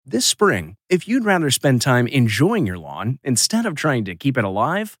This spring, if you'd rather spend time enjoying your lawn instead of trying to keep it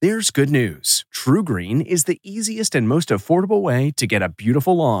alive, there's good news. TruGreen is the easiest and most affordable way to get a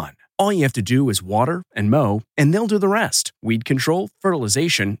beautiful lawn. All you have to do is water and mow, and they'll do the rest. Weed control,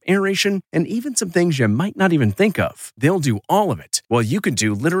 fertilization, aeration, and even some things you might not even think of. They'll do all of it, while you can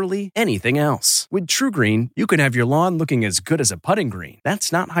do literally anything else. With TruGreen, you can have your lawn looking as good as a putting green.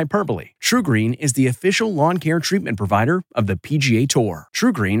 That's not hyperbole. TruGreen is the official lawn care treatment provider of the PGA Tour.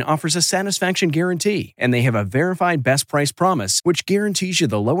 TruGreen offers a satisfaction guarantee, and they have a verified best price promise, which guarantees you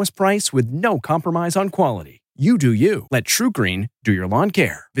the lowest price with no compromise on quality. You do you. Let TruGreen do your lawn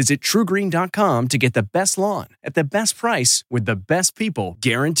care. Visit TruGreen.com to get the best lawn at the best price with the best people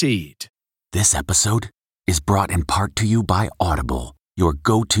guaranteed. This episode is brought in part to you by Audible, your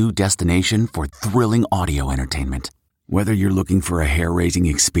go-to destination for thrilling audio entertainment. Whether you're looking for a hair-raising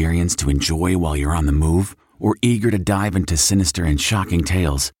experience to enjoy while you're on the move or eager to dive into sinister and shocking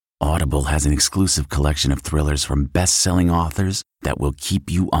tales, Audible has an exclusive collection of thrillers from best-selling authors that will keep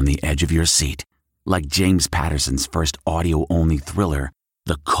you on the edge of your seat. Like James Patterson's first audio-only thriller,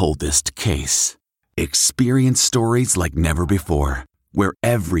 The Coldest Case. Experience stories like never before, where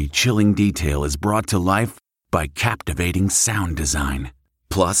every chilling detail is brought to life by captivating sound design.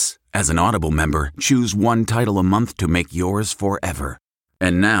 Plus, as an Audible member, choose one title a month to make yours forever.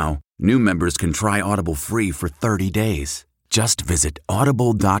 And now, new members can try Audible free for 30 days. Just visit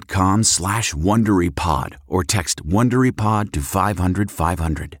audible.com/WonderyPod or text WonderyPod to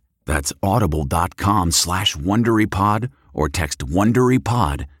 500-500. That's audible.com/WonderyPod or text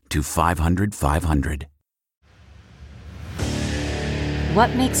WonderyPod to 500-500.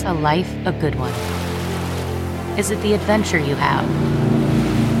 What makes a life a good one? Is it the adventure you have?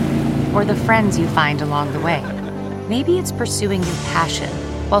 Or the friends you find along the way? Maybe it's pursuing your passion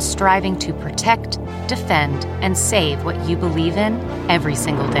while striving to protect, defend, and save what you believe in every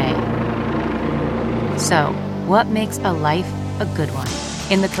single day. So, what makes a life a good one?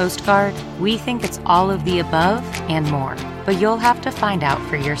 In the Coast Guard, we think it's all of the above and more, but you'll have to find out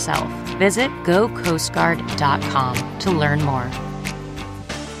for yourself. Visit gocoastguard.com to learn more.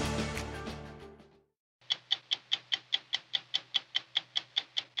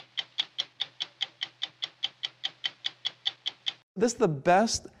 This is the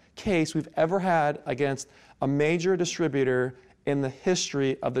best case we've ever had against a major distributor in the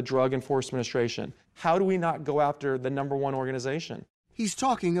history of the Drug Enforcement Administration. How do we not go after the #1 organization? He's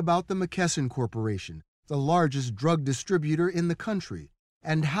talking about the McKesson Corporation, the largest drug distributor in the country,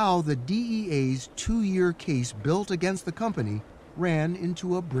 and how the DEA's 2-year case built against the company ran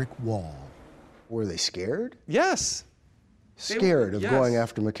into a brick wall. Were they scared? Yes. Scared of going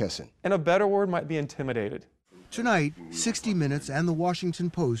after McKesson. And a better word might be intimidated. Tonight, 60 Minutes and the Washington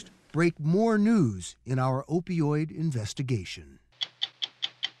Post break more news in our opioid investigation.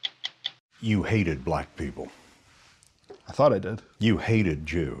 You hated black people. I thought I did. You hated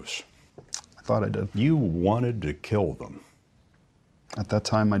Jews. I thought I did. You wanted to kill them. At that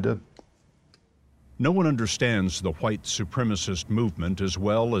time, I did. No one understands the white supremacist movement as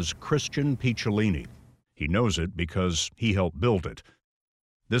well as Christian Picciolini. He knows it because he helped build it.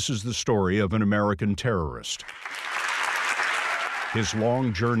 This is the story of an American terrorist, his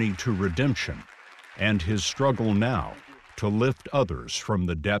long journey to redemption, and his struggle now to lift others from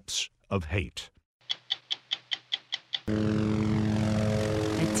the depths of hate.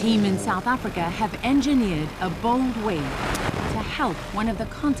 A team in South Africa have engineered a bold way to help one of the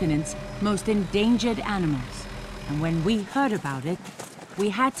continent's most endangered animals. And when we heard about it, we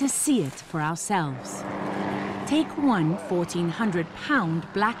had to see it for ourselves. Take one 1,400-pound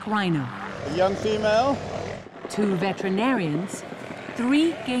black rhino. A young female. 2 veterinarians,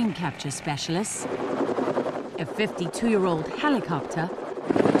 3 game capture specialists, a 52-year-old helicopter,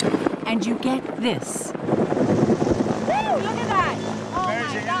 and you get this. Look at that!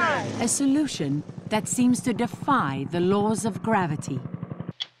 Oh my God! A solution that seems to defy the laws of gravity.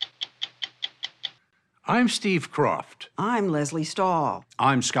 I'm Steve Croft. I'm Leslie Stahl.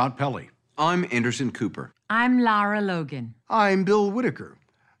 I'm Scott Pelley. I'm Anderson Cooper. I'm Lara Logan. I'm Bill Whitaker.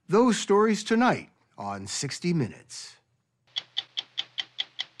 Those stories tonight on 60 Minutes.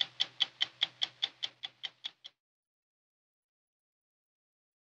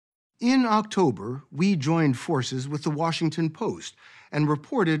 In October, we joined forces with the Washington Post and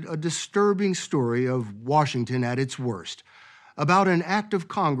reported a disturbing story of Washington at its worst, about an act of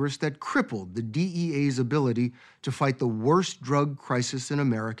Congress that crippled the DEA's ability to fight the worst drug crisis in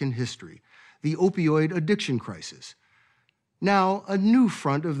American history, the opioid addiction crisis. Now, a new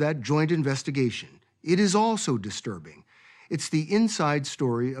front of that joint investigation. It is also disturbing. It's the inside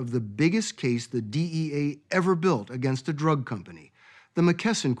story of the biggest case the DEA ever built against a drug company, the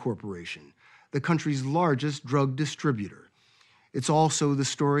McKesson Corporation, the country's largest drug distributor. It's also the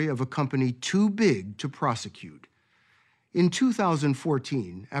story of a company too big to prosecute. In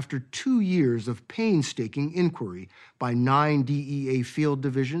 2014, after 2 years of painstaking inquiry by 9 DEA field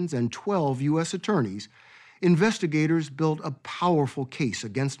divisions and 12 U.S. attorneys, investigators built a powerful case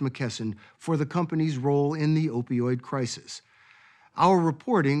against McKesson for the company's role in the opioid crisis. Our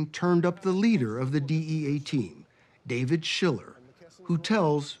reporting turned up the leader of the DEA team, David Schiller, who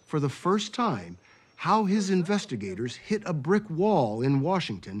tells, for the first time, how his investigators hit a brick wall in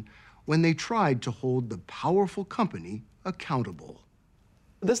Washington when they tried to hold the powerful company accountable.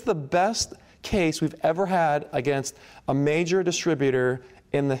 This is the best case we've ever had against a major distributor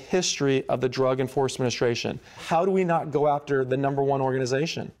in the history of the Drug Enforcement Administration. How do we not go after the #1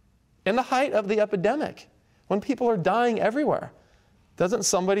 organization? In the height of the epidemic, when people are dying everywhere, doesn't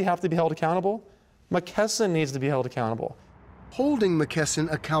somebody have to be held accountable? McKesson needs to be held accountable. Holding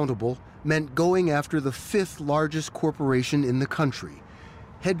McKesson accountable meant going after the 5th largest corporation in the country.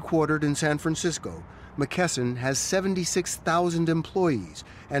 Headquartered in San Francisco, McKesson has 76,000 employees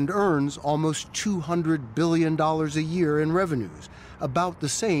and earns almost $200 billion a year in revenues, about the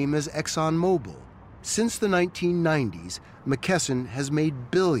same as ExxonMobil. Since the 1990s, McKesson has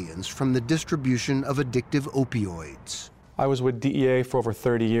made billions from the distribution of addictive opioids. I was with DEA for over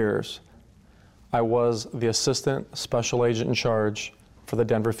 30 years. I was the assistant special agent in charge for the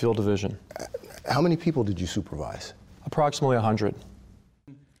Denver Field Division. How many people did you supervise? Approximately 100.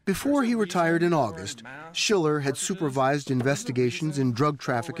 Before he retired in August, Schiller had supervised investigations in drug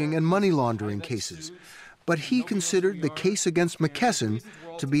trafficking and money laundering cases. But he considered the case against McKesson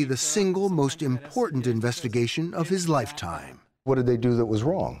to be the single most important investigation of his lifetime. What did they do that was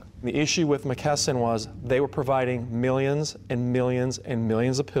wrong? The issue with McKesson was they were providing millions and millions and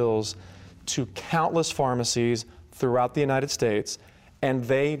millions of pills to countless pharmacies throughout the United States, and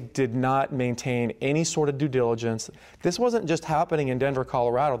they did not maintain any sort of due diligence. This wasn't just happening in Denver,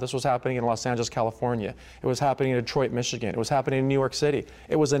 Colorado. This was happening in Los Angeles, California. It was happening in Detroit, Michigan. It was happening in New York City.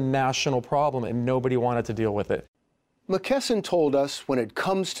 It was a national problem, and nobody wanted to deal with it. McKesson told us when it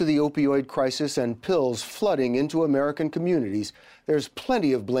comes to the opioid crisis and pills flooding into American communities, there's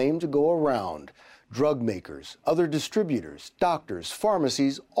plenty of blame to go around. Drug makers, other distributors, doctors,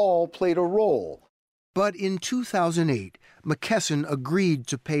 pharmacies all played a role. But in 2008, McKesson agreed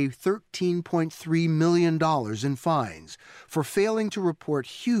to pay $13.3 million in fines for failing to report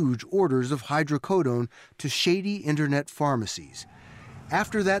huge orders of hydrocodone to shady internet pharmacies.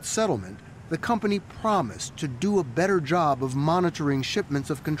 After that settlement, the company promised to do a better job of monitoring shipments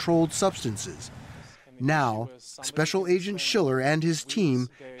of controlled substances. Now, Special Agent Schiller and his team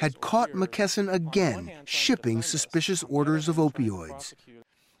had caught McKesson again shipping suspicious orders of opioids.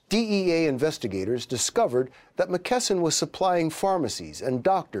 DEA investigators discovered that McKesson was supplying pharmacies and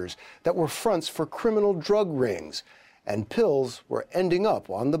doctors that were fronts for criminal drug rings, and pills were ending up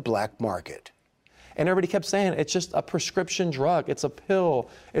on the black market. And everybody kept saying, it's just a prescription drug, it's a pill,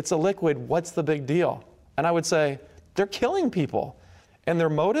 it's a liquid, what's the big deal? And I would say, they're killing people. And their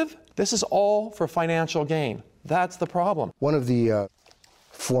motive? This is all for financial gain. That's the problem. One of the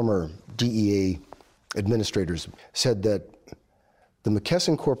former DEA administrators said that the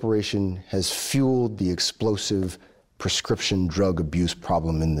McKesson Corporation has fueled the explosive prescription drug abuse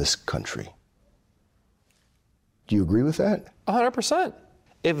problem in this country. Do you agree with that? 100%.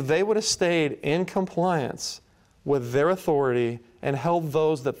 If they would have stayed in compliance with their authority and held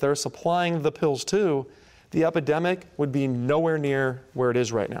those that they're supplying the pills to, the epidemic would be nowhere near where it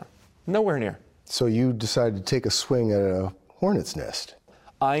is right now. Nowhere near. So you decided to take a swing at a hornet's nest.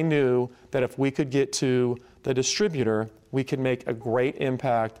 I knew that if we could get to the distributor, we could make a great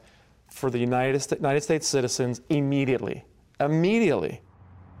impact for the United States citizens immediately. Immediately.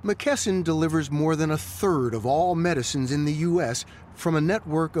 McKesson delivers more than a third of all medicines in the U.S. from a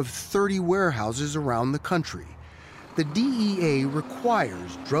network of 30 warehouses around the country. The DEA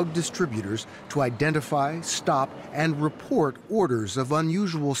requires drug distributors to identify, stop, and report orders of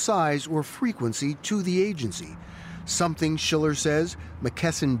unusual size or frequency to the agency, something Schiller says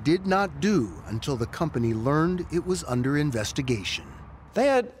McKesson did not do until the company learned it was under investigation. They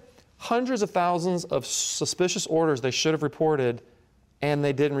had hundreds of thousands of suspicious orders they should have reported, and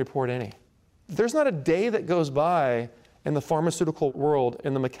they didn't report any. There's not a day that goes by in the pharmaceutical world,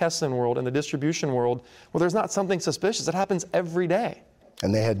 in the McKesson world, in the distribution world, where there's not something suspicious. It happens every day.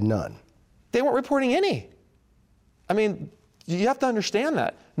 And they had none. They weren't reporting any. I mean, you have to understand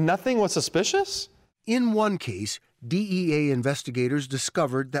that. Nothing was suspicious. In one case, DEA investigators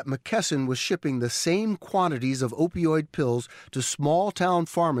discovered that McKesson was shipping the same quantities of opioid pills to small-town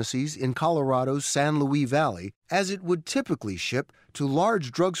pharmacies in Colorado's San Luis Valley as it would typically ship to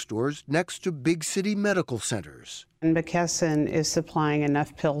large drugstores next to big city medical centers. And McKesson is supplying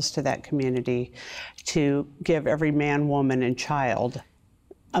enough pills to that community to give every man, woman, and child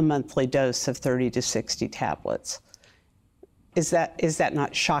a monthly dose of 30 to 60 tablets. Is that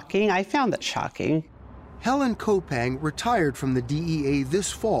not shocking? I found that shocking. Helen Kopang retired from the DEA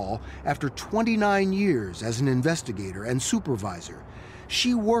this fall after 29 years as an investigator and supervisor.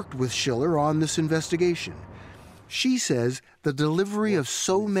 She worked with Schiller on this investigation. She says the delivery of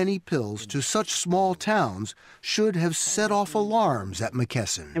so many pills to such small towns should have set off alarms at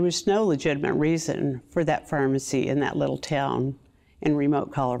McKesson. There was no legitimate reason for that pharmacy in that little town in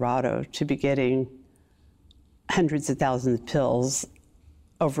remote Colorado to be getting hundreds of thousands of pills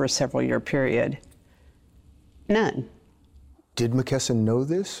over a several-year period. None. Did McKesson know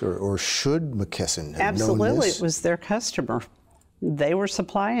this, or should McKesson have known this? Absolutely, it was their customer. They were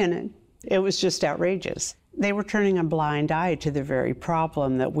supplying it. It was just outrageous. They were turning a blind eye to the very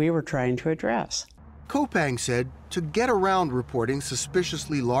problem that we were trying to address. Kopang said to get around reporting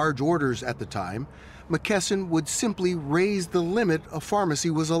suspiciously large orders at the time, McKesson would simply raise the limit a pharmacy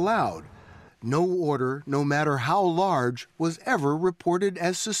was allowed. No order, no matter how large, was ever reported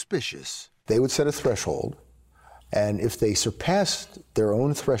as suspicious. They would set a threshold, and if they surpassed their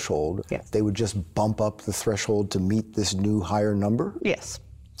own threshold, yes, they would just bump up the threshold to meet this new higher number? Yes.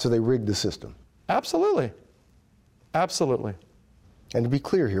 So they rigged the system? Absolutely. Absolutely. And to be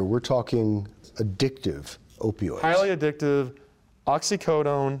clear here, we're talking addictive opioids. Highly addictive,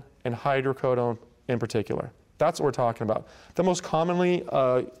 oxycodone and hydrocodone in particular. That's what we're talking about. The most commonly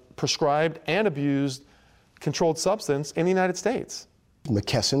prescribed and abused controlled substance in the United States.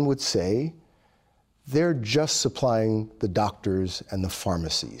 McKesson would say they're just supplying the doctors and the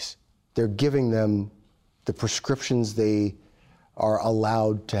pharmacies. They're giving them the prescriptions they are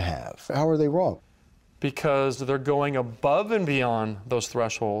allowed to have. How are they wrong? Because they're going above and beyond those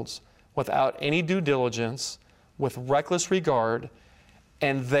thresholds without any due diligence, with reckless regard,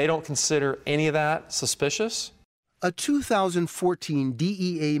 and they don't consider any of that suspicious. A 2014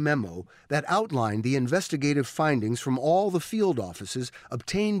 DEA memo that outlined the investigative findings from all the field offices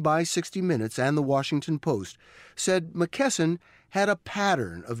obtained by 60 Minutes and the Washington Post said McKesson had a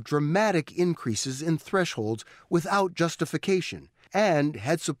pattern of dramatic increases in thresholds without justification and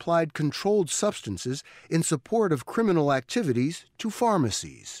had supplied controlled substances in support of criminal activities to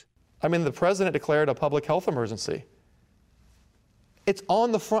pharmacies. I mean, the president declared a public health emergency. It's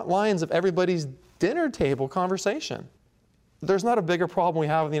on the front lines of everybody's dinner table conversation. There's not a bigger problem we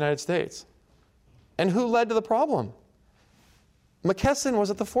have in the United States. And who led to the problem? McKesson was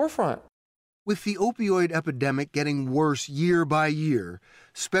at the forefront. With the opioid epidemic getting worse year by year,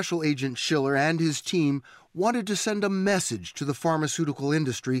 Special Agent Schiller and his team wanted to send a message to the pharmaceutical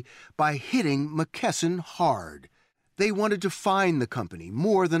industry by hitting McKesson hard. They wanted to fine the company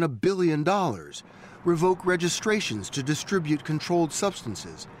more than $1 billion, revoke registrations to distribute controlled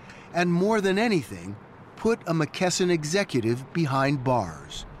substances, and more than anything, put a McKesson executive behind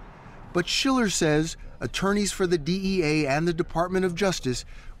bars. But Schiller says attorneys for the DEA and the Department of Justice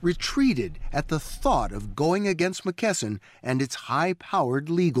retreated at the thought of going against McKesson and its high-powered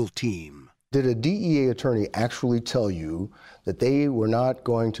legal team. Did a DEA attorney actually tell you that they were not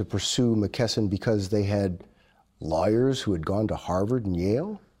going to pursue McKesson because they had lawyers who had gone to Harvard and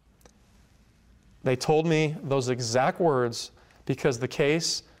Yale? They told me those exact words because the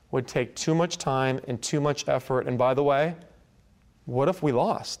case would take too much time and too much effort. And by the way, what if we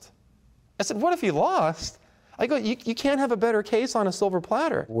lost? I said, what if you lost? I go, you can't have a better case on a silver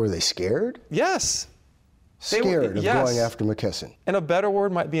platter. Were they scared? Yes. Scared of yes. going after McKesson. And a better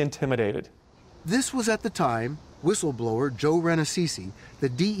word might be intimidated. This was at the time whistleblower Joe Renassisi, the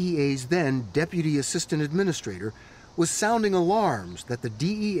DEA's then Deputy Assistant Administrator, was sounding alarms that the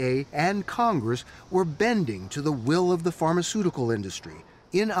DEA and Congress were bending to the will of the pharmaceutical industry.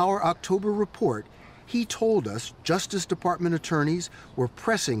 In our October report, he told us Justice Department attorneys were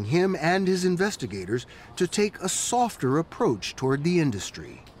pressing him and his investigators to take a softer approach toward the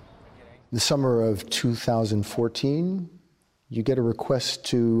industry. The summer of 2014, you get a request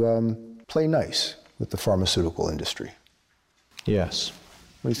to play nice with the pharmaceutical industry. Yes.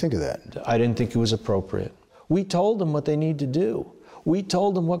 What do you think of that? I didn't think it was appropriate. We told them what they need to do. We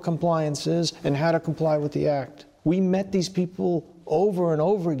told them what compliance is and how to comply with the act. We met these people over and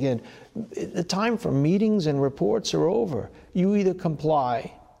over again. The time for meetings and reports are over. You either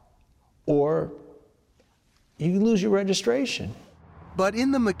comply or you lose your registration. But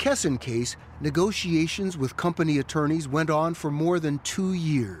in the McKesson case, negotiations with company attorneys went on for more than 2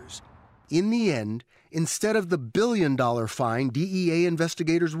 years. In the end, instead of the billion-dollar fine DEA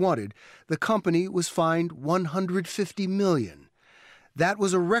investigators wanted, the company was fined $150 million. That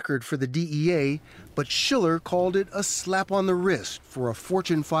was a record for the DEA, but Schiller called it a slap on the wrist for a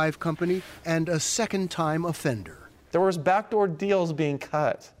Fortune 5 company and a second-time offender. There was backdoor deals being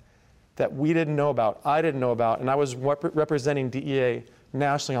cut that we didn't know about, I didn't know about, and I was representing DEA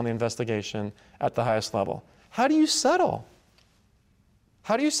nationally on the investigation at the highest level. How do you settle?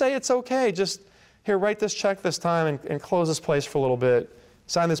 How do you say it's okay, just here, write this check this time and close this place for a little bit,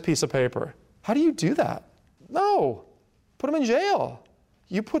 sign this piece of paper? How do you do that? No. Put them in jail.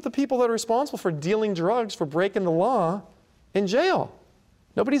 You put the people that are responsible for dealing drugs, for breaking the law, in jail.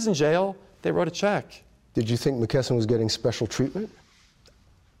 Nobody's in jail. They wrote a check. Did you think McKesson was getting special treatment?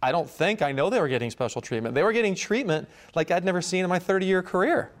 I don't think. I know they were getting special treatment. They were getting treatment like I'd never seen in my 30-year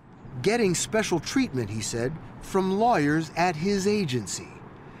career. Getting special treatment, he said, from lawyers at his agency.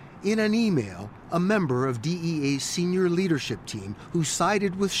 In an email, a member of DEA's senior leadership team who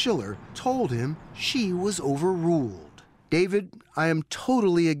sided with Schiller told him she was overruled. David, I am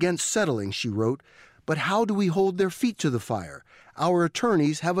totally against settling, she wrote, but how do we hold their feet to the fire? Our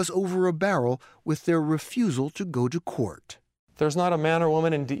attorneys have us over a barrel with their refusal to go to court. There's not a man or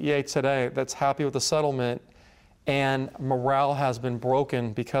woman in DEA today that's happy with the settlement, and morale has been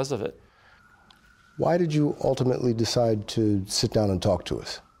broken because of it. Why did you ultimately decide to sit down and talk to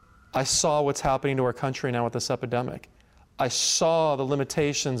us? I saw what's happening to our country now with this epidemic. I saw the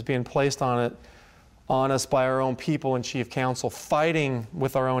limitations being placed on us by our own people and chief counsel, fighting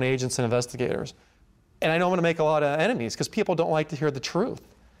with our own agents and investigators. And I know I'm going to make a lot of enemies because people don't like to hear the truth.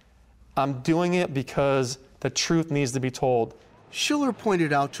 I'm doing it because the truth needs to be told. Schiller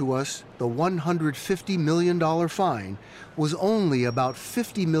pointed out to us the $150 million fine was only about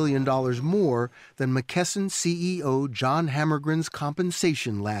 $50 million more than McKesson CEO John Hammergren's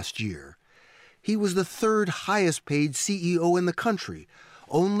compensation last year. He was the third highest paid CEO in the country.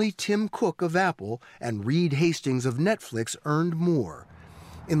 Only Tim Cook of Apple and Reed Hastings of Netflix earned more.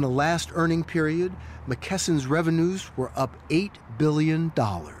 In the last earning period, McKesson's revenues were up $8 billion.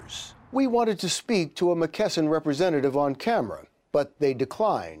 We wanted to speak to a McKesson representative on camera, but they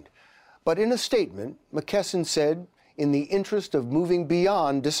declined. But in a statement, McKesson said, in the interest of moving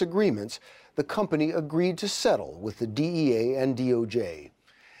beyond disagreements, the company agreed to settle with the DEA and DOJ.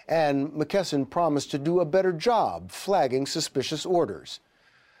 And McKesson promised to do a better job flagging suspicious orders.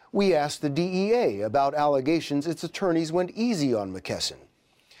 We asked the DEA about allegations its attorneys went easy on McKesson.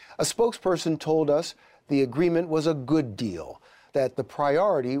 A spokesperson told us the agreement was a good deal, that the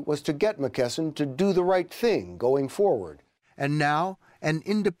priority was to get McKesson to do the right thing going forward. And now, an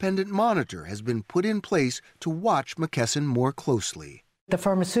independent monitor has been put in place to watch McKesson more closely. The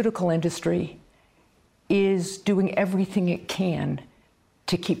pharmaceutical industry is doing everything it can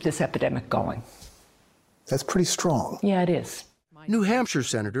to keep this epidemic going. That's pretty strong. Yeah, it is. New Hampshire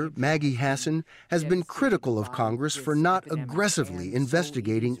Senator Maggie Hassan has been critical of Congress for not aggressively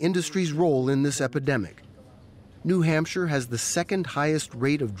investigating industry's role in this epidemic. New Hampshire has the second highest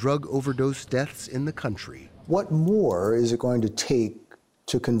rate of drug overdose deaths in the country. What more is it going to take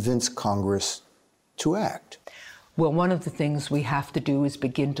to convince Congress to act? Well, one of the things we have to do is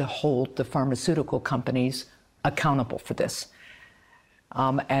begin to hold the pharmaceutical companies accountable for this.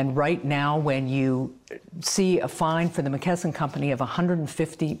 And right now, when you see a fine for the McKesson Company of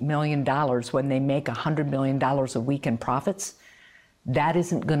 $150 million when they make $100 million a week in profits, that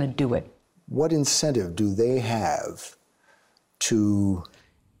isn't going to do it. What incentive do they have to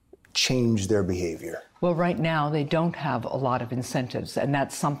change their behavior? Well, right now, they don't have a lot of incentives, and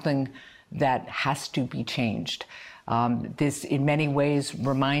that's something that has to be changed. This, in many ways,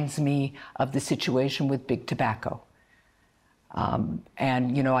 reminds me of the situation with big tobacco.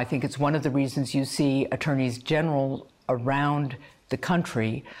 And, you know, I think it's one of the reasons you see attorneys general around the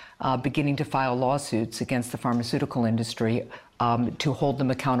country beginning to file lawsuits against the pharmaceutical industry to hold them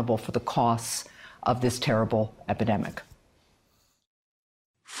accountable for the costs of this terrible epidemic.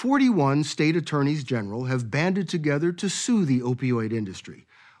 41 state attorneys general have banded together to sue the opioid industry,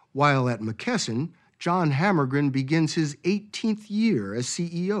 while at McKesson, John Hammergren begins his 18th year as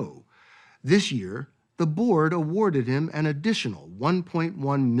CEO. This year, the board awarded him an additional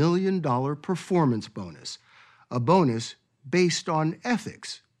 $1.1 million performance bonus, a bonus based on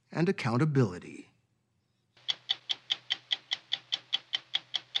ethics and accountability.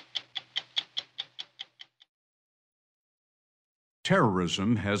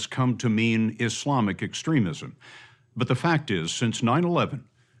 Terrorism has come to mean Islamic extremism. But the fact is, since 9/11,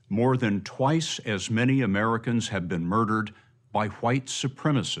 more than twice as many Americans have been murdered by white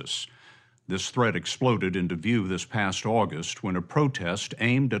supremacists. This threat exploded into view this past August when a protest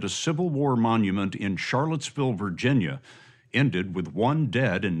aimed at a Civil War monument in Charlottesville, Virginia, ended with 1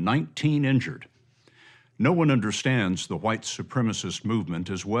 dead and 19 injured. No one understands the white supremacist movement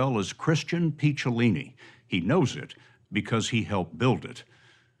as well as Christian Picciolini. He knows it because he helped build it.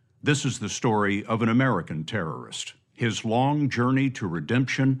 This is the story of an American terrorist, his long journey to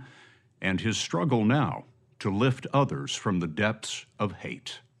redemption, and his struggle now to lift others from the depths of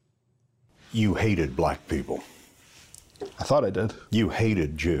hate. You hated black people. I thought I did. You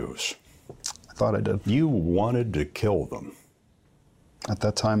hated Jews. I thought I did. You wanted to kill them. At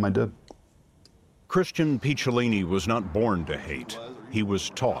that time, I did. Christian Picciolini was not born to hate. He was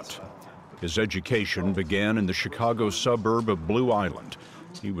taught. His education began in the Chicago suburb of Blue Island.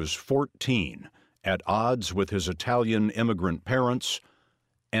 He was 14, at odds with his Italian immigrant parents,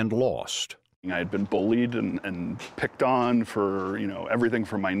 and lost. I had been bullied and picked on for, everything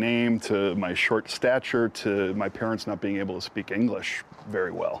from my name to my short stature to my parents not being able to speak English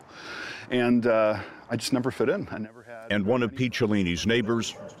very well. And I just never fit in. I never had. And one of Picciolini's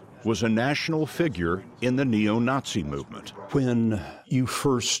neighbors was a national figure in the neo-Nazi movement. When you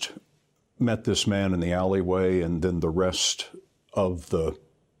first met this man in the alleyway and then the rest of the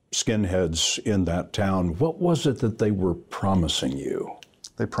skinheads in that town, what was it that they were promising you?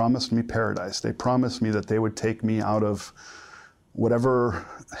 They promised me paradise. They promised me that they would take me out of whatever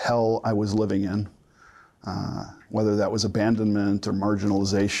hell I was living in, whether that was abandonment or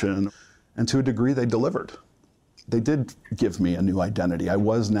marginalization. And to a degree, they delivered. They did give me a new identity. I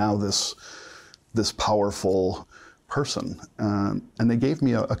was now this powerful person. And they gave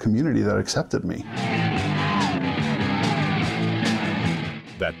me a community that accepted me.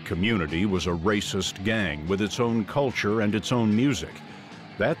 That community was a racist gang with its own culture and its own music.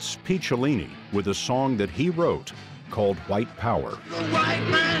 That's Picciolini with a song that he wrote called White Power. The white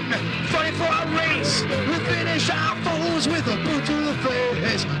man fighting for our race. We'll finish our foes with a boot to the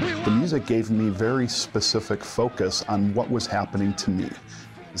face. The music gave me very specific focus on what was happening to me.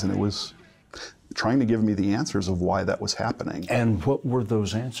 And it was trying to give me the answers of why that was happening. And what were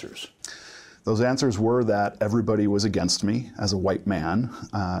those answers? Those answers were that everybody was against me as a white man,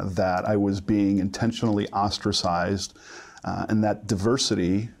 that I was being intentionally ostracized, and that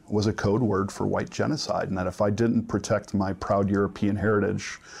diversity was a code word for white genocide, and that if I didn't protect my proud European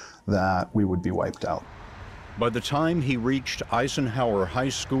heritage, that we would be wiped out. By the time he reached Eisenhower High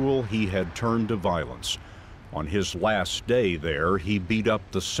School, he had turned to violence. On his last day there, he beat up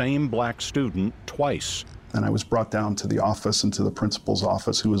the same black student twice. And I was brought down to the office and to the principal's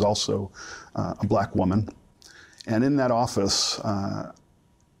office, who was also a black woman. And in that office, I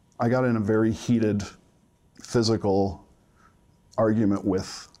got in a very heated physical argument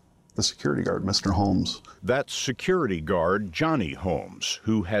with the security guard, Mr. Holmes. That's security guard Johnny Holmes,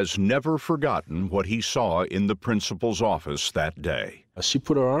 who has never forgotten what he saw in the principal's office that day. She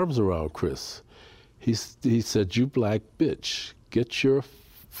put her arms around Chris. He said, "You black bitch, get your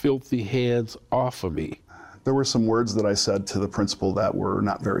filthy hands off of me." There were some words that I said to the principal that were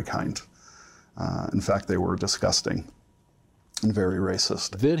not very kind. In fact, they were disgusting and very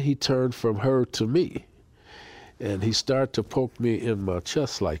racist. Then he turned from her to me, and he started to poke me in my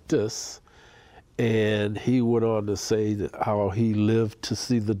chest like this, and he went on to say that how he lived to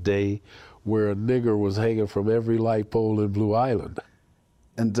see the day where a nigger was hanging from every light pole in Blue Island.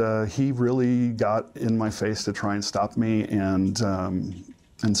 And he really got in my face to try and stop me and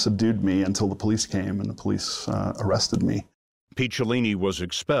subdued me until the police came and the police arrested me. Picciolini was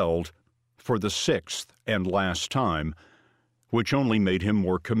expelled for the 6th and last time, which only made him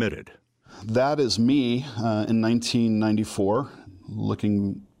more committed. That is me in 1994,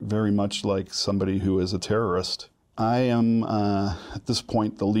 looking very much like somebody who is a terrorist. I am, at this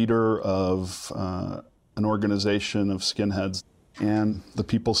point, the leader of an organization of skinheads, and the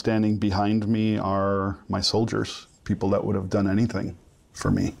people standing behind me are my soldiers, people that would have done anything for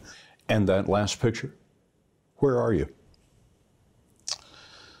me. And that last picture, where are you?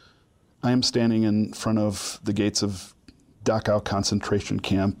 I am standing in front of the gates of Dachau concentration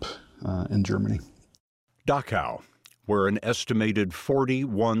camp in Germany. Dachau, where an estimated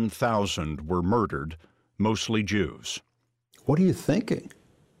 41,000 were murdered, mostly Jews. What are you thinking?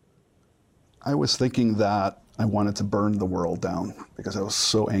 I was thinking that I wanted to burn the world down because I was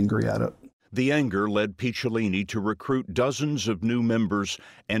so angry at it. The anger led Picciolini to recruit dozens of new members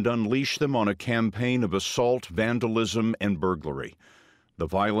and unleash them on a campaign of assault, vandalism, and burglary. The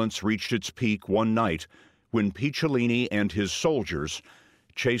violence reached its peak one night when Picciolini and his soldiers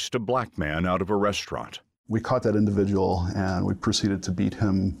chased a black man out of a restaurant. We caught that individual and we proceeded to beat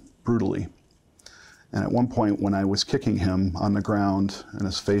him brutally. And at one point when I was kicking him on the ground and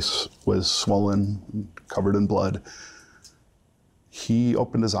his face was swollen, covered in blood, he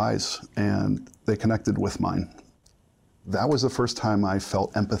opened his eyes and they connected with mine. That was the first time I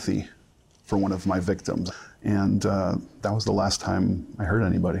felt empathy for one of my victims. And that was the last time I hurt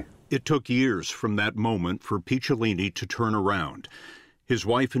anybody. It took years from that moment for Picciolini to turn around. His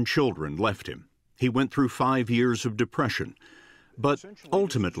wife and children left him. He went through 5 years of depression. But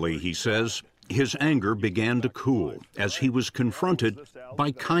ultimately, he says, his anger began to cool as he was confronted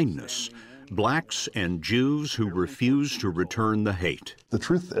by kindness, blacks and Jews who refused to return the hate. The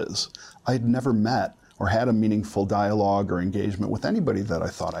truth is, I'd never met or had a meaningful dialogue or engagement with anybody that I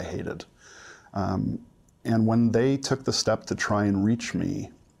thought I hated. And when they took the step to try and reach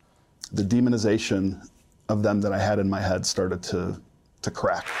me, the demonization of them that I had in my head started to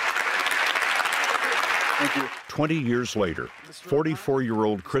crack. Thank you. 20 years later,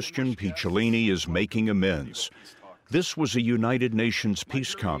 44-year-old Christian Picciolini is making amends. This was a United Nations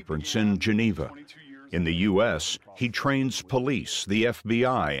peace conference in Geneva. In the U.S., he trains police, the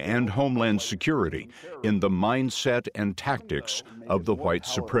FBI, and Homeland Security in the mindset and tactics of the white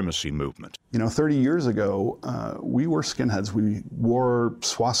supremacy movement. You know, 30 years ago, we were skinheads. We wore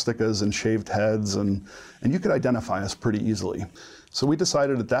swastikas and shaved heads, and you could identify us pretty easily. So we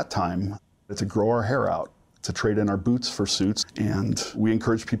decided at that time to grow our hair out, to trade in our boots for suits, and we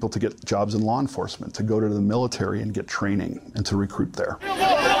encouraged people to get jobs in law enforcement, to go to the military and get training, and to recruit there.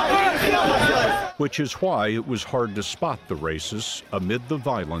 Which is why it was hard to spot the racists amid the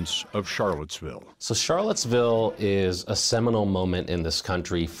violence of Charlottesville. So Charlottesville is a seminal moment in this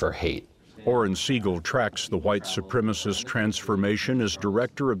country for hate. Oren Siegel tracks the white supremacist transformation as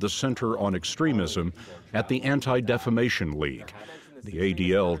director of the Center on Extremism at the Anti-Defamation League. The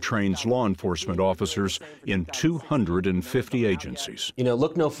ADL trains law enforcement officers in 250 agencies. You know,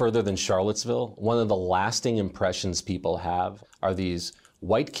 look no further than Charlottesville. One of the lasting impressions people have are these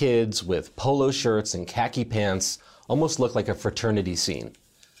white kids with polo shirts and khaki pants, almost look like a fraternity scene.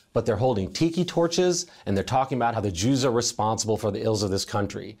 But they're holding tiki torches and they're talking about how the Jews are responsible for the ills of this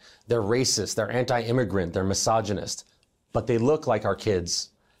country. They're racist, they're anti-immigrant, they're misogynist. But they look like our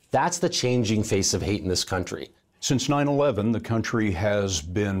kids. That's the changing face of hate in this country. Since 9/11, the country has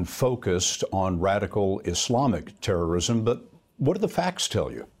been focused on radical Islamic terrorism, but what do the facts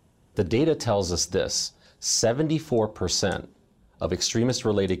tell you? The data tells us this: 74% of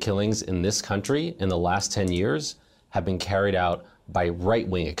extremist-related killings in this country in the last 10 years have been carried out by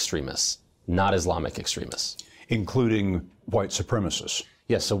right-wing extremists, not Islamic extremists. Including white supremacists.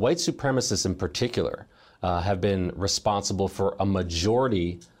 Yes, so white supremacists in particular have been responsible for a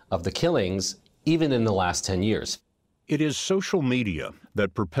majority of the killings even in the last 10 years. It is social media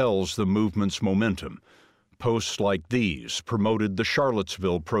that propels the movement's momentum. Posts like these promoted the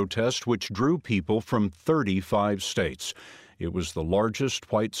Charlottesville protest, which drew people from 35 states. It was the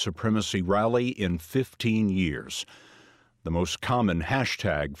largest white supremacy rally in 15 years. The most common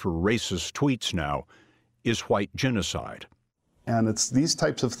hashtag for racist tweets now is white genocide. And it's these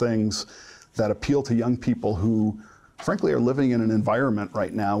types of things that appeal to young people who, frankly, are living in an environment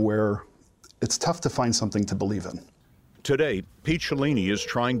right now where it's tough to find something to believe in. Today, Picciolini is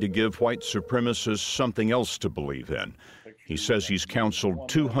trying to give white supremacists something else to believe in. He says he's counseled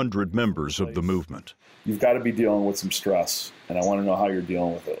 200 members of the movement. You've got to be dealing with some stress, and I want to know how you're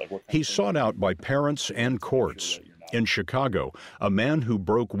dealing with it. He's sought out by parents and courts. In Chicago, a man who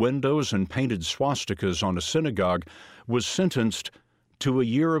broke windows and painted swastikas on a synagogue was sentenced to a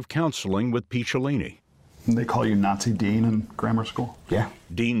year of counseling with Picciolini. They call you Nazi Dean in grammar school? Yeah.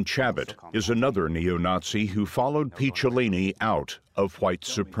 Dean Chabot is another neo-Nazi who followed Picciolini out of white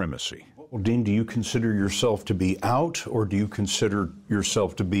supremacy. Well, Dean, do you consider yourself to be out, or do you consider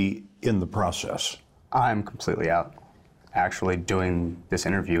yourself to be in the process? I'm completely out. Actually, doing this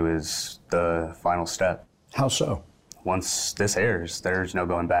interview is the final step. How so? Once this airs, there's no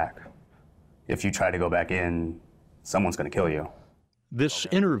going back. If you try to go back in, someone's going to kill you. This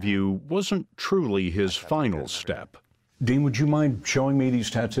interview wasn't truly his final step. Dean, would you mind showing me these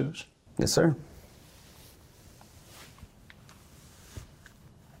tattoos? Yes, sir.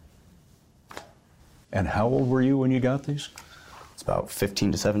 And how old were you when you got these? It's about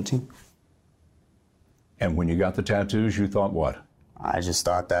 15 to 17. And when you got the tattoos, you thought what? I just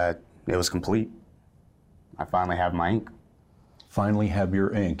thought that it was complete. I finally have my ink. Finally have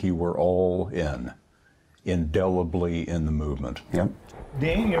your ink. You were all in. Indelibly in the movement. Yep.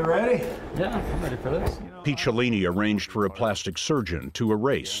 Dean, you ready? Yeah, I'm ready for this. Picciolini arranged for a plastic surgeon to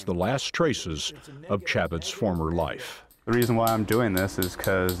erase the last traces of Chabot's former life. The reason why I'm doing this is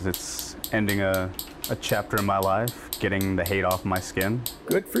because it's ending a chapter in my life, getting the hate off my skin.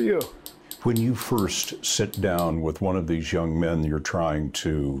 Good for you. When you first sit down with one of these young men you're trying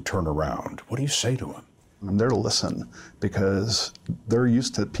to turn around, what do you say to him? I'm there to listen because they're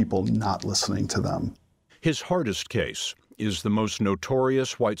used to people not listening to them. His hardest case is the most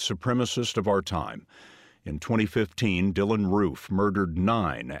notorious white supremacist of our time. In 2015, Dylan Roof murdered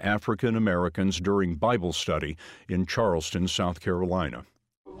 9 African Americans during Bible study in Charleston, South Carolina.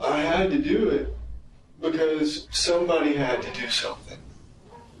 I had to do it because somebody had to do something.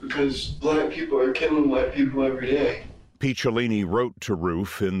 Because black people are killing white people every day. Picciolini wrote to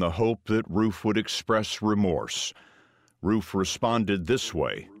Roof in the hope that Roof would express remorse. Roof responded this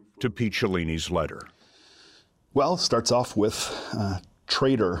way to Picciolini's letter. Well, it starts off with,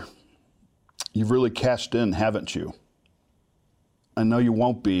 traitor, you've really cashed in, haven't you? I know you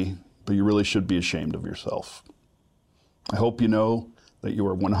won't be, but you really should be ashamed of yourself. I hope you know that you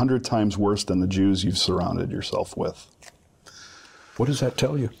are 100 times worse than the Jews you've surrounded yourself with. What does that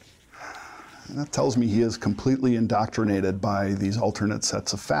tell you? That tells me he is completely indoctrinated by these alternate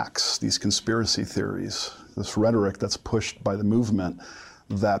sets of facts, these conspiracy theories, this rhetoric that's pushed by the movement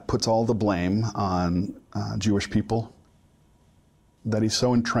that puts all the blame on Jewish people, that he's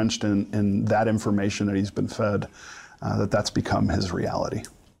so entrenched in that information that he's been fed that's become his reality.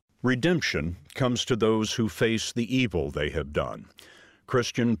 Redemption comes to those who face the evil they have done.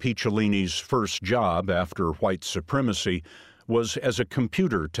 Christian Picciolini's first job after white supremacy was as a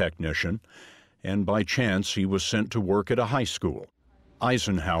computer technician, and by chance he was sent to work at a high school,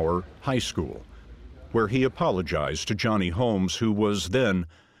 Eisenhower High School, where he apologized to Johnny Holmes, who was then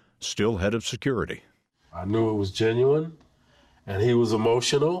still head of security. I knew it was genuine, and he was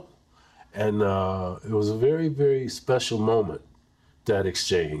emotional, and it was a very, very special moment, that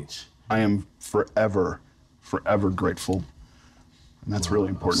exchange. I am forever, forever grateful, and that's really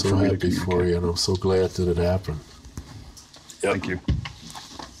important for me to communicate. I'm so happy for you, and I'm so glad that it happened. Yep. Thank you.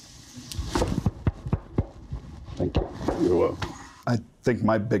 Thank you. You're welcome. I think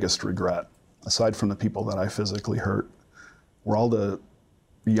my biggest regret, aside from the people that I physically hurt, were all the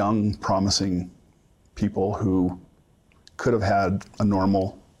young, promising people who could have had a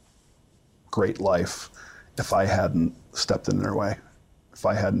normal, great life if I hadn't stepped in their way, if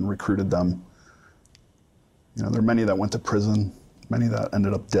I hadn't recruited them. You know, there are many that went to prison, many that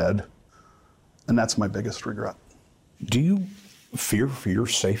ended up dead, and that's my biggest regret. Do you fear for your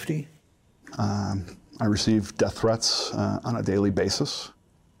safety? I receive death threats on a daily basis.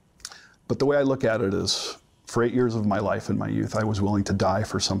 But the way I look at it is, for 8 years of my life in my youth, I was willing to die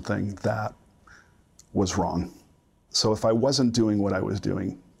for something that was wrong. So if I wasn't doing what I was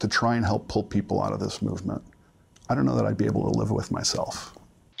doing to try and help pull people out of this movement, I don't know that I'd be able to live with myself.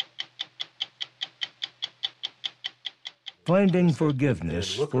 Finding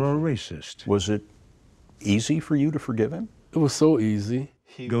forgiveness for a racist. Was it easy for you to forgive him? It was so easy.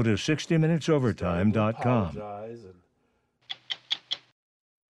 Go to 60minutesovertime.com.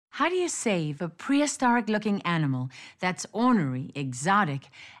 How do you save a prehistoric-looking animal that's ornery,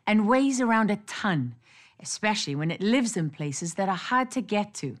 exotic, and weighs around a ton, especially when it lives in places that are hard to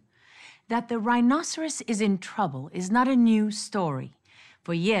get to? That the rhinoceros is in trouble is not a new story.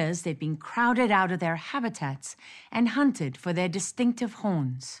 For years, they've been crowded out of their habitats and hunted for their distinctive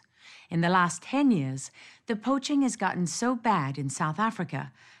horns. In the last 10 years, the poaching has gotten so bad in South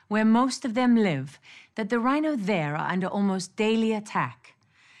Africa, where most of them live, that the rhino there are under almost daily attack.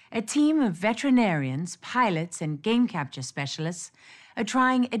 A team of veterinarians, pilots, and game capture specialists are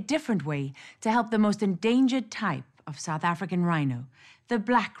trying a different way to help the most endangered type of South African rhino, the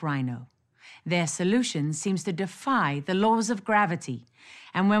black rhino. Their solution seems to defy the laws of gravity,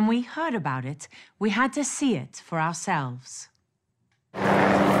 and when we heard about it, we had to see it for ourselves.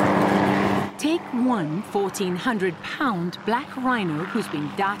 Take one 1,400-pound black rhino who's been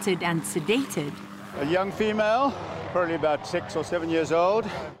darted and sedated. A young female, probably about 6 or 7 years old.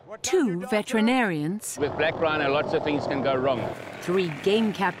 2 veterinarians. With black rhino, lots of things can go wrong. 3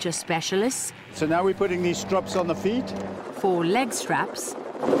 game capture specialists. So now we're putting these straps on the feet. 4 leg straps. A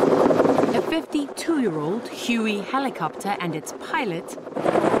 52-year-old Huey helicopter and its pilot.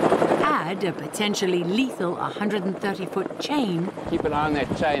 Add a potentially lethal 130-foot chain. Keep an eye on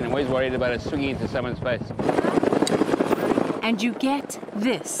that chain. I'm always worried about it swinging into someone's face. And you get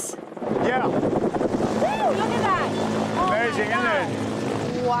this. Yeah. Woo, look at that. Oh, amazing, isn't it?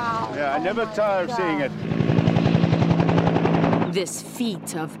 Wow. Yeah, I never tire of seeing it. This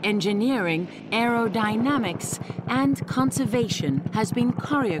feat of engineering, aerodynamics, and conservation has been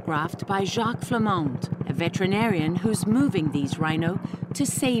choreographed by Jacques Flamand, a veterinarian who's moving these rhino to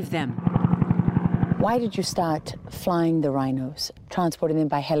save them. Why did you start flying the rhinos, transporting them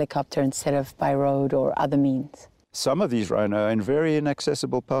by helicopter instead of by road or other means? Some of these rhino are in very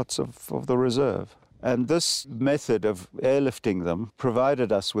inaccessible parts of the reserve. And this method of airlifting them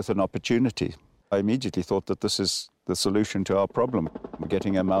provided us with an opportunity. I immediately thought that this is the solution to our problem,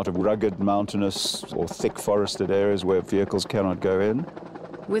 getting them out of rugged, mountainous or thick forested areas where vehicles cannot go in.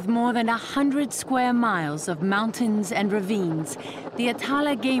 With more than 100 square miles of mountains and ravines, the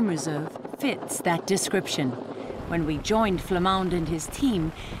Atala Game Reserve fits that description. When we joined Flamand and his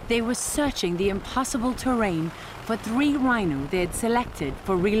team, they were searching the impossible terrain for 3 rhino they had selected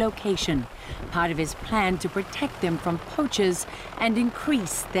for relocation, part of his plan to protect them from poachers and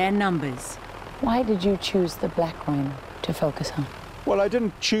increase their numbers. Why did you choose the black rhino to focus on? Well, I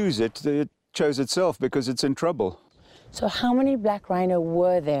didn't choose it. It chose itself because it's in trouble. So how many black rhino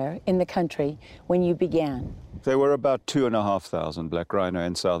were there in the country when you began? There were about 2,500 black rhino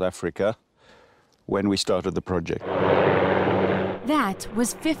in South Africa when we started the project. That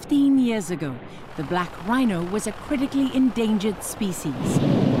was 15 years ago. The black rhino was a critically endangered species.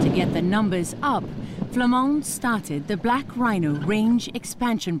 To get the numbers up, Flamand started the Black Rhino Range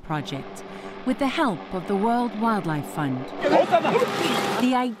Expansion Project with the help of the World Wildlife Fund.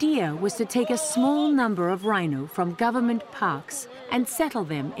 The idea was to take a small number of rhino from government parks and settle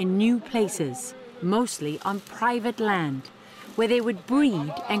them in new places, mostly on private land, where they would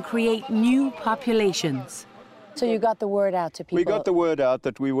breed and create new populations. So you got the word out to people? We got the word out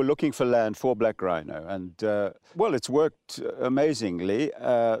that we were looking for land for black rhino, and well, it's worked amazingly.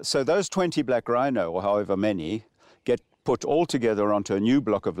 So those 20 black rhino, or however many, get put all together onto a new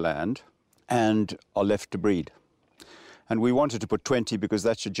block of land and are left to breed. And we wanted to put 20 because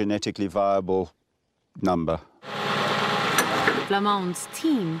that's a genetically viable number. Flamand's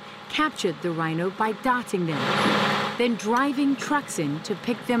team captured the rhino by darting them, then driving trucks in to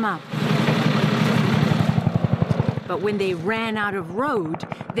pick them up. But when they ran out of road,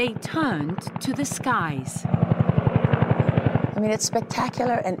 they turned to the skies. I mean, it's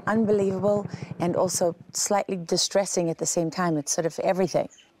spectacular and unbelievable and also slightly distressing at the same time. It's sort of everything.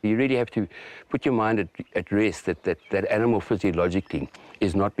 You really have to put your mind at rest that animal physiologically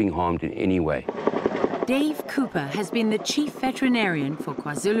is not being harmed in any way. Dave Cooper has been the chief veterinarian for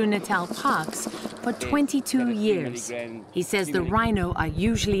KwaZulu-Natal parks for 22 years. He says the rhino are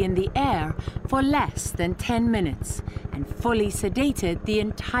usually in the air for less than 10 minutes and fully sedated the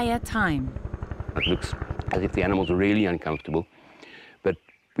entire time. It looks as if the animals are really uncomfortable, but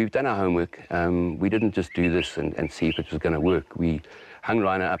we've done our homework. We didn't just do this and see if it was going to work. We hung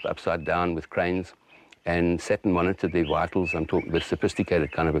rhino up upside down with cranes and sat and monitored their vitals. I'm talking with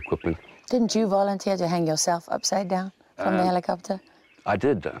sophisticated kind of equipment. Didn't you volunteer to hang yourself upside down from the helicopter? I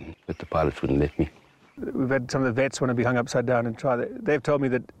did, but the pilots wouldn't let me. We've had some of the vets want to be hung upside down and try that. They've told me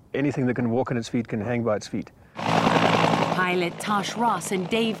that anything that can walk on its feet can hang by its feet. Pilot Tash Ross and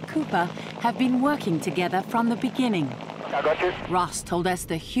Dave Cooper have been working together from the beginning. I got you. Ross told us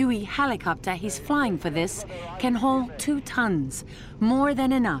the Huey helicopter he's flying for this can hold 2 tons, more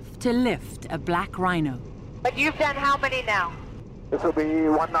than enough to lift a black rhino. But you've done how many now? This will be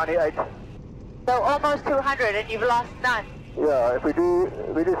 198. So almost 200 and you've lost none. Yeah, if we do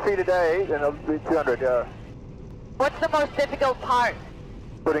 3 today, then it'll be 200, yeah. What's the most difficult part?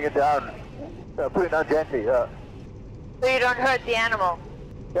 Putting it down. Putting it down gently, yeah. So you don't hurt the animal?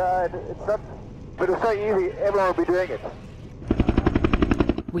 Yeah, it's not, but it's so easy, everyone will be doing it.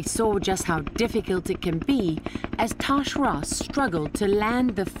 We saw just how difficult it can be as Tash Ross struggled to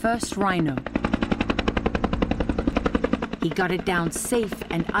land the first rhino. He got it down safe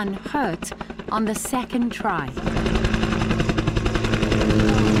and unhurt on the second try.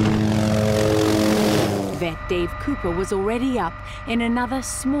 Vet Dave Cooper was already up in another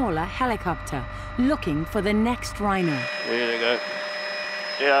smaller helicopter, looking for the next rhino. There they go.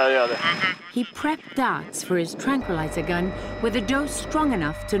 Yeah. He prepped darts for his tranquilizer gun with a dose strong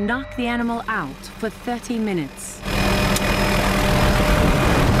enough to knock the animal out for 30 minutes.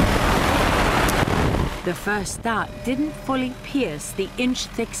 The first dart didn't fully pierce the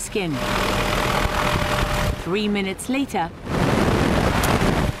inch-thick skin. 3 minutes later,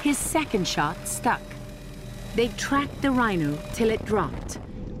 his second shot stuck. They tracked the rhino till it dropped.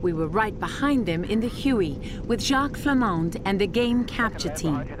 We were right behind them in the Huey with Jacques Flamand and the game capture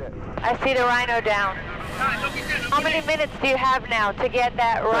team. I see the rhino down. How many minutes do you have now to get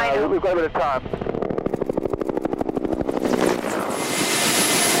that rhino? We've got a bit of time.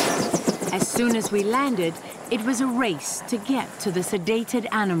 As soon as we landed, it was a race to get to the sedated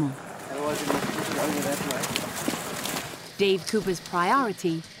animal. Dave Cooper's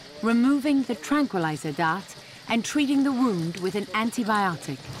priority, removing the tranquilizer dart and treating the wound with an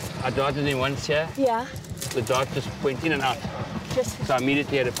antibiotic. I darted in once here. Yeah. The dart just went in and out. So I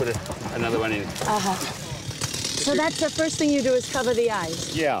immediately had to put another one in. So that's the first thing you do is cover the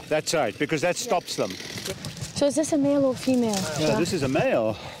eyes? Yeah, that's right, because that stops them. So is this a male or female? Yeah, this is a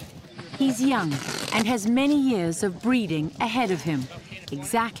male. He's young and has many years of breeding ahead of him.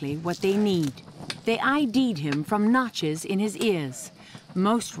 Exactly what they need. They ID'd him from notches in his ears.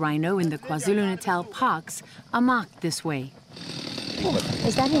 Most rhino in the KwaZulu-Natal parks are marked this way.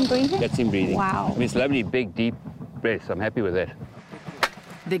 Is that him breathing? That's him breathing. Wow. I mean, it's lovely, big, deep breaths. I'm happy with that.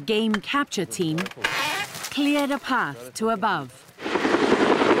 The game capture team cleared a path to above.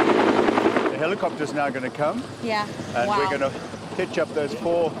 The helicopter's now going to come. Yeah. And wow. we're going to hitch up those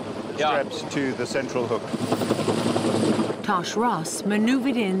 4 straps to the central hook. Tosh Ross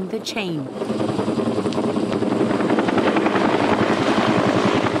maneuvered in the chain.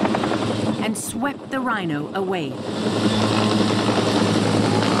 And swept the rhino away.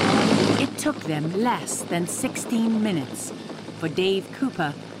 It took them less than 16 minutes. For Dave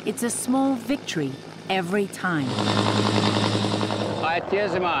Cooper, it's a small victory every time. I had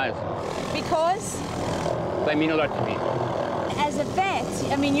tears in my eyes. Because? They mean a lot to me. As a vet,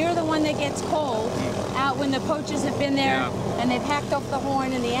 I mean, you're the one that gets called out when the poachers have been there and they've hacked off the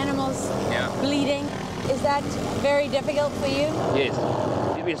horn and the animal's bleeding. Is that very difficult for you? Yes.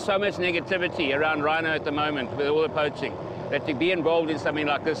 There's so much negativity around rhino at the moment with all the poaching that to be involved in something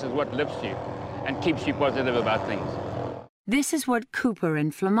like this is what lifts you and keeps you positive about things. This is what Cooper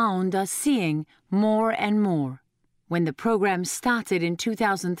and Flamand are seeing more and more. When the program started in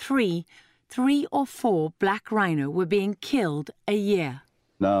 2003, 3 or 4 black rhino were being killed a year.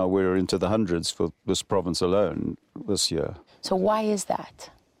 Now we're into the hundreds for this province alone this year. So why is that?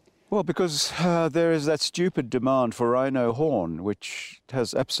 Well, because there is that stupid demand for rhino horn, which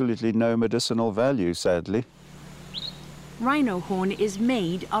has absolutely no medicinal value, sadly. Rhino horn is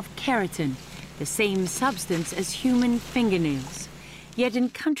made of keratin, the same substance as human fingernails. Yet in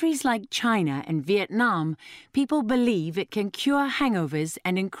countries like China and Vietnam, people believe it can cure hangovers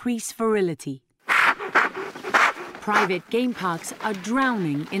and increase virility. Private game parks are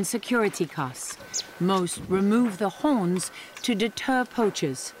drowning in security costs. Most remove the horns to deter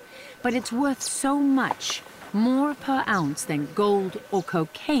poachers. But it's worth so much, more per ounce than gold or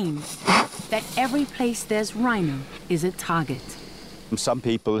cocaine, that every place there's rhino is a target. Some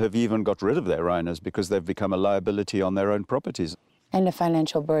people have even got rid of their rhinos because they've become a liability on their own properties. And a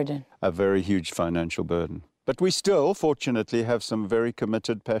financial burden. A very huge financial burden. But we still, fortunately, have some very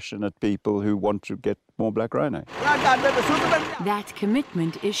committed, passionate people who want to get more black rhino. That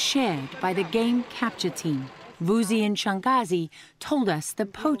commitment is shared by the game capture team. Vusi and Shangazi told us the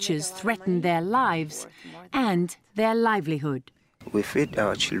poachers threaten their lives and their livelihood. We feed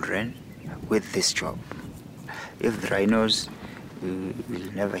our children with this job. If the rhinos will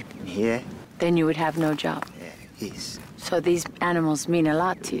never be here, then you would have no job. Yes. So these animals mean a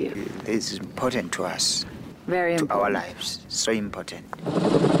lot to you. It's important to us. Very important. To our lives. So important.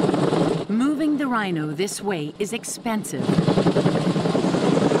 Moving the rhino this way is expensive.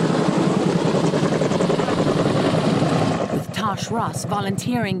 With Tosh Ross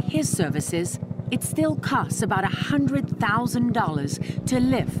volunteering his services, it still costs about $100,000 to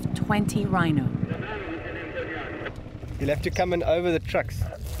lift 20 rhino. You'll have to come in over the trucks.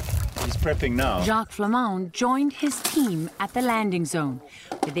 He's prepping now. Jacques Flamand joined his team at the landing zone,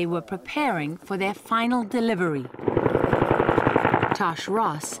 where they were preparing for their final delivery. Tosh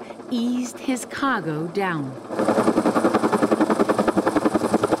Ross eased his cargo down.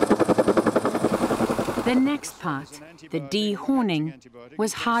 The next part, the dehorning,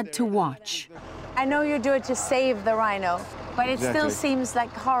 was hard to watch. I know you do it to save the rhino, but it still seems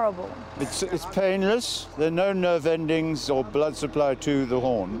like horrible. It's painless. There are no nerve endings or blood supply to the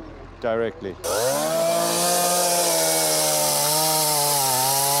horn directly.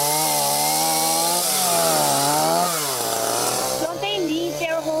 Don't they need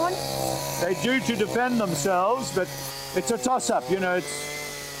their horn? They do to defend themselves, but it's a toss-up, you know, it's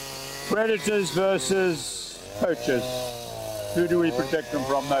predators versus poachers. Who do we protect them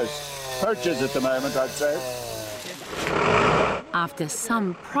from most? Poachers at the moment, I'd say. After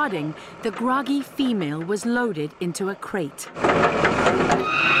some prodding, the groggy female was loaded into a crate.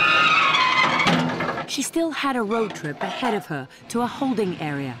 She still had a road trip ahead of her to a holding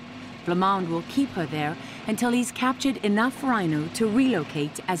area. Flamand will keep her there until he's captured enough rhino to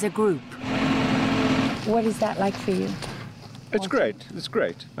relocate as a group. What is that like for you? It's great. It's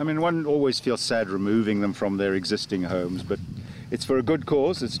great. I mean, one always feels sad removing them from their existing homes, but it's for a good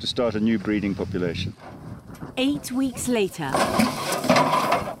cause. It's to start a new breeding population. 8 weeks later,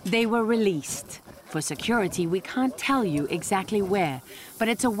 they were released. For security, we can't tell you exactly where, but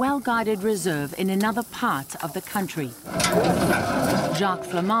it's a well-guarded reserve in another part of the country. Jacques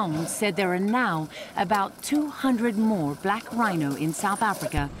Flamand said there are now about 200 more black rhino in South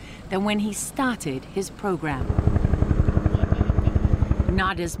Africa than when he started his program.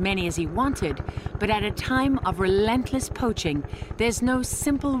 Not as many as he wanted, but at a time of relentless poaching, there's no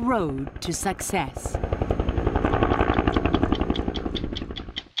simple road to success.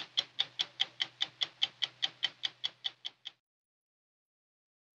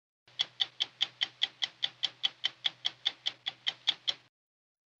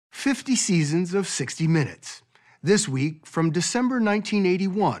 "50 seasons of 60 Minutes. This week, from December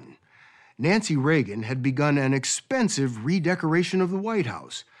 1981, Nancy Reagan had begun an expensive redecoration of the White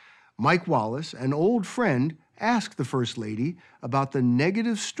House. Mike Wallace, an old friend, asked the First Lady about the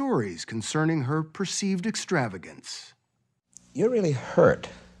negative stories concerning her perceived extravagance. You're really hurt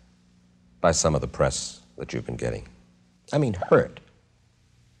by some of the press that you've been getting. I mean, hurt.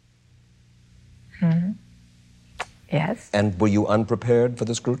 Mm-hmm. Yes. And were you unprepared for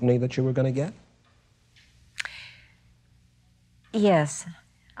the scrutiny that you were going to get? Yes,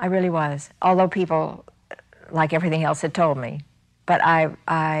 I really was. Although people, like everything else, had told me. But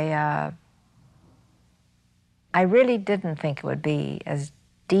I really didn't think it would be as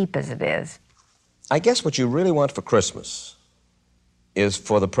deep as it is. I guess what you really want for Christmas is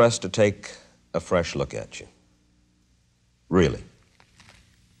for the press to take a fresh look at you. Really.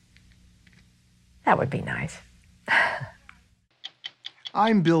 That would be nice.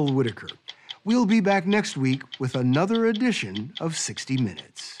 I'm Bill Whitaker. We'll be back next week with another edition of 60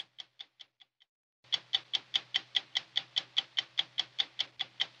 Minutes.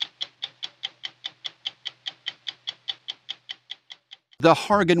 The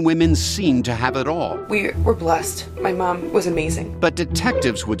Hargan women seemed to have it all. We were blessed. My mom was amazing. But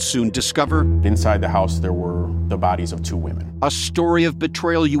detectives would soon discover... Inside the house, there were the bodies of two women. A story of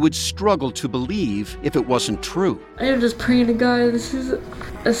betrayal you would struggle to believe if it wasn't true. I am just praying to God, this is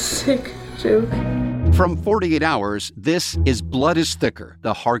a sick joke. From 48 Hours, this is Blood is Thicker,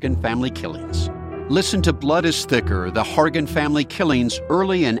 The Hargan Family Killings. Listen to Blood is Thicker, The Hargan Family Killings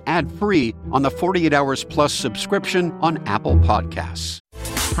early and ad-free on the 48 Hours Plus subscription on Apple Podcasts.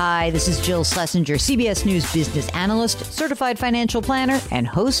 Hi, this is Jill Schlesinger, CBS News business analyst, certified financial planner, and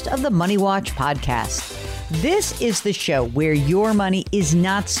host of the Money Watch podcast. This is the show where your money is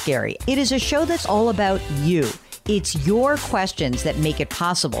not scary. It is a show that's all about you. It's your questions that make it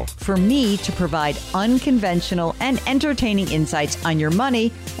possible for me to provide unconventional and entertaining insights on your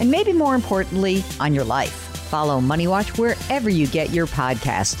money, and maybe more importantly, on your life. Follow Money Watch wherever you get your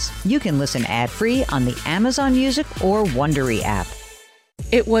podcasts. You can listen ad-free on the Amazon Music or Wondery app.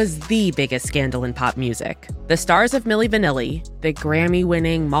 It was the biggest scandal in pop music. The stars of Milli Vanilli, the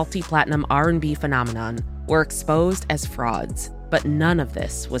Grammy-winning multi-platinum R&B phenomenon, were exposed as frauds. But none of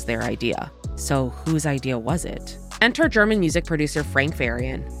this was their idea. So whose idea was it? Enter German music producer Frank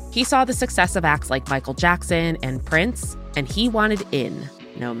Farian. He saw the success of acts like Michael Jackson and Prince, and he wanted in,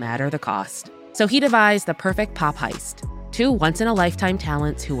 no matter the cost. So he devised the perfect pop heist. Two once-in-a-lifetime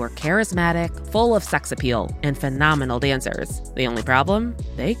talents who were charismatic, full of sex appeal, and phenomenal dancers. The only problem?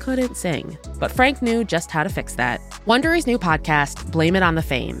 They couldn't sing. But Frank knew just how to fix that. Wondery's new podcast, Blame It on the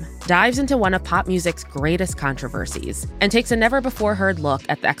Fame, dives into one of pop music's greatest controversies and takes a never-before-heard look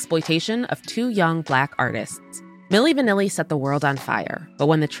at the exploitation of two young Black artists. Milli Vanilli set the world on fire, but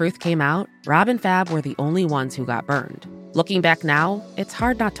when the truth came out, Rob and Fab were the only ones who got burned. Looking back now, it's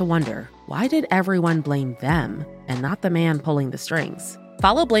hard not to wonder, why did everyone blame them and not the man pulling the strings?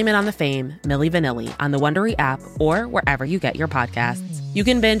 Follow Blame It on the Fame, Milli Vanilli, on the Wondery app or wherever you get your podcasts. You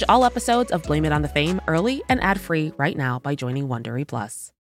can binge all episodes of Blame It on the Fame early and ad-free right now by joining Wondery Plus.